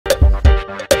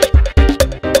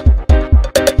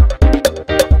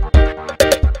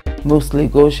Most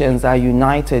Lagosians are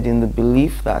united in the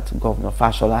belief that Governor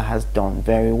Fashola has done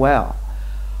very well.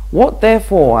 What,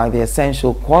 therefore, are the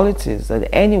essential qualities that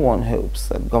anyone hopes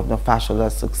that Governor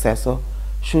Fashola's successor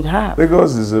should have?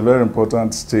 Lagos is a very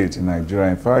important state in Nigeria.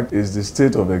 In fact, it's the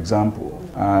state of example.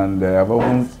 And I've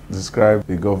often described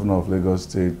the governor of Lagos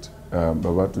State,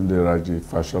 Babatunde Raji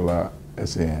Fashola,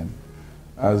 SAN,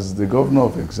 as the governor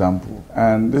of example.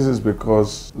 And this is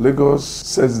because Lagos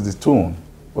sets the tone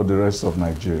for the rest of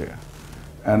Nigeria.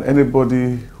 And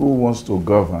anybody who wants to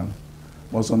govern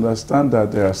must understand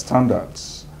that there are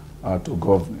standards to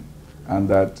governing, and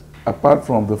that apart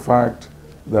from the fact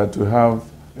that we have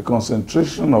a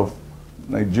concentration of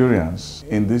Nigerians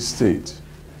in this state,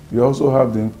 you also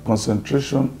have the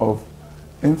concentration of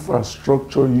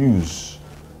infrastructure use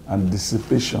and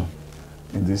dissipation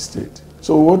in this state.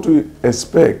 So what we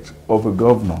expect of a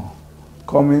governor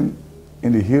coming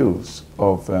in the heels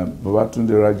of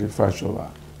Babatunde Raji Fashola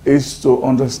is to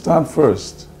understand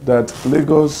first that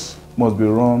Lagos must be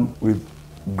run with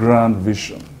grand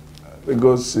vision.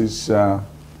 Lagos is a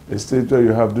state where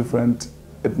you have different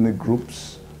ethnic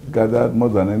groups gathered more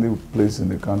than any place in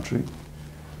the country,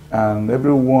 and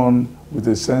everyone with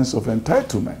a sense of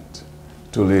entitlement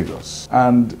to Lagos.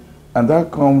 And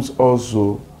that comes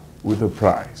also with a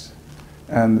price.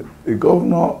 And the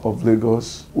governor of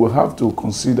Lagos will have to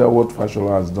consider what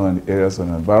Fashola has done in the areas of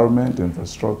environment,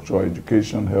 infrastructure,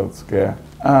 education, healthcare,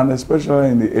 and especially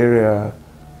in the area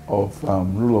of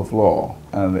rule of law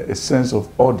and a sense of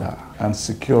order and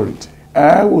security.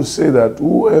 I will say that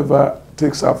whoever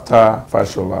takes after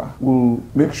Fashola will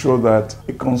make sure that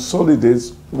it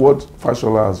consolidates what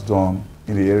Fashola has done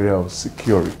in the area of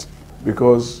security.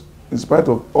 Because in spite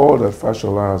of all that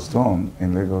Fashola has done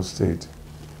in Lagos State,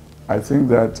 I think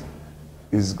that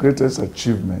his greatest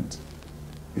achievement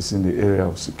is in the area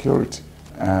of security.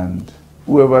 And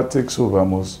whoever takes over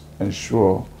must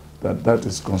ensure that that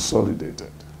is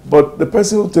consolidated. But the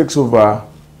person who takes over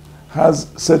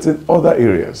has certain other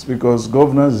areas, because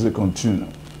governance is a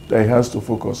continuum that he has to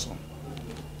focus on.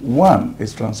 One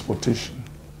is transportation.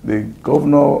 The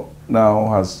governor now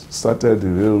has started the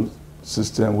rail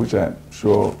system, which I'm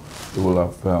sure he will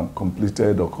have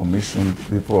completed or commissioned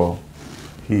before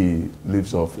he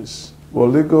leaves office. Well,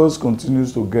 Lagos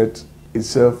continues to get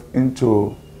itself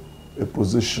into a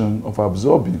position of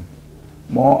absorbing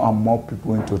more and more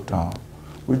people into town,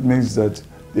 which means that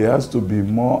there has to be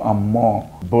more and more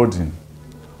burden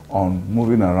on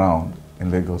moving around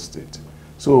in Lagos State.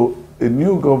 So a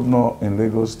new governor in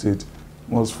Lagos State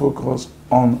must focus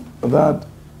on that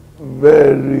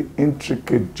very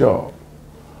intricate job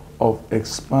of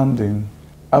expanding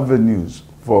avenues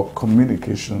for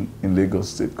communication in Lagos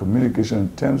State. Communication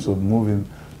in terms of moving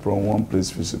from one place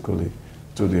physically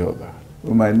to the other.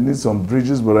 We might need some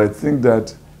bridges, but I think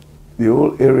that the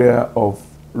whole area of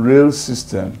rail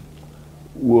system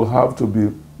will have to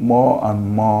be more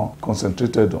and more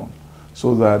concentrated on,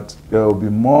 so that there will be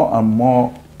more and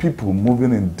more people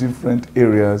moving in different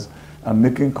areas and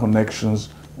making connections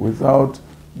without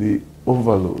the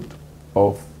overload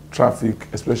of traffic,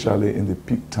 especially in the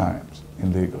peak times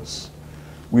in Lagos.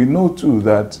 We know too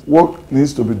that work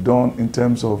needs to be done in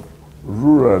terms of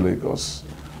rural Lagos.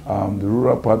 The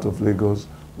rural part of Lagos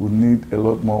will need a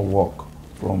lot more work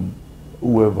from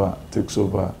whoever takes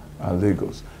over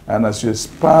Lagos. And as you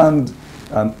expand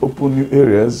and open new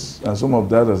areas, and some of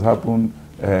that has happened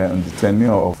in the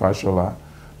tenure of Fashola,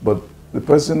 but the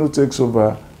person who takes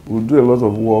over will do a lot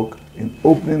of work in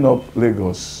opening up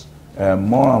Lagos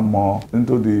more and more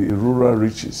into the rural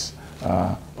reaches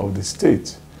of the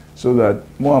state, so that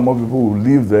more and more people will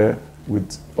live there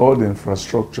with all the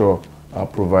infrastructure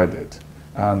provided.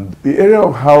 And the area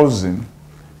of housing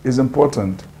is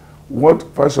important. What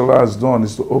Fashola has done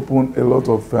is to open a lot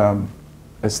of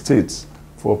estates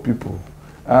for people.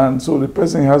 And so the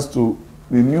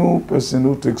new person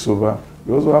who takes over,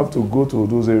 you also have to go to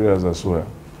those areas as well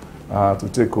to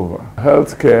take over.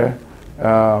 Healthcare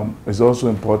is also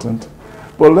important.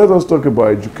 But let us talk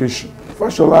about education.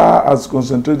 Fashola has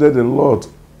concentrated a lot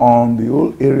on the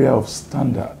whole area of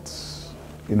standards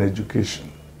in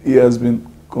education. He has been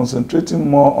concentrating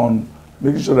more on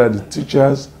making sure that the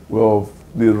teachers were of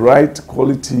the right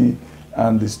quality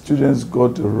and the students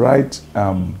got the right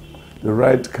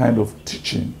kind of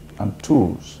teaching and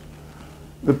tools.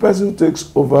 The person who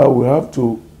takes over will have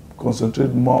to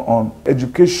concentrate more on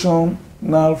educational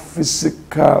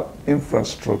physical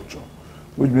infrastructure,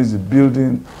 which means the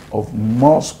building of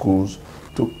more schools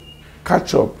to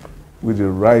catch up with the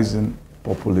rising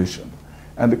population.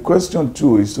 And the question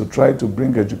too is to try to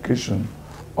bring education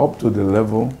up to the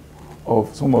level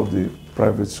of some of the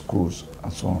private schools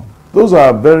and so on. Those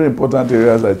are very important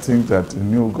areas I think that the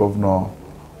new governor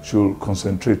should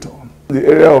concentrate on. The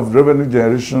area of revenue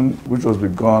generation, which was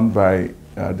begun by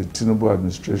the Tinubu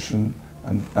administration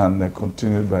and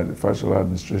continued by the Fashola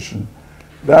administration,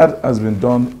 that has been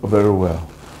done very well.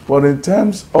 But in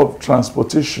terms of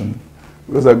transportation,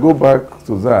 because I go back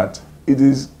to that, it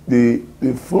is the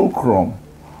fulcrum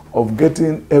of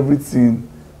getting everything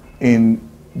in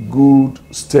good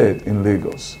stead in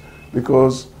Lagos.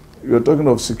 Because you're talking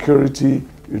of security,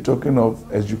 you're talking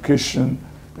of education,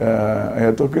 and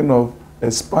you're talking of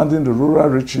expanding the rural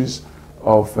reaches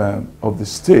of the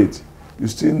state. You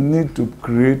still need to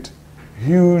create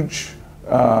huge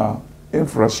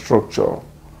infrastructure,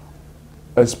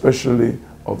 especially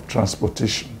of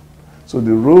transportation. So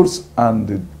the roads and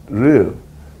the rail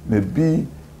may be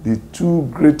the two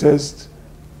greatest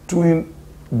twin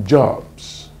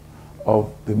jobs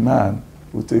of the man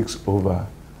who takes over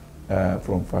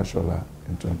from Fashola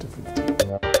in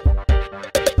 2015.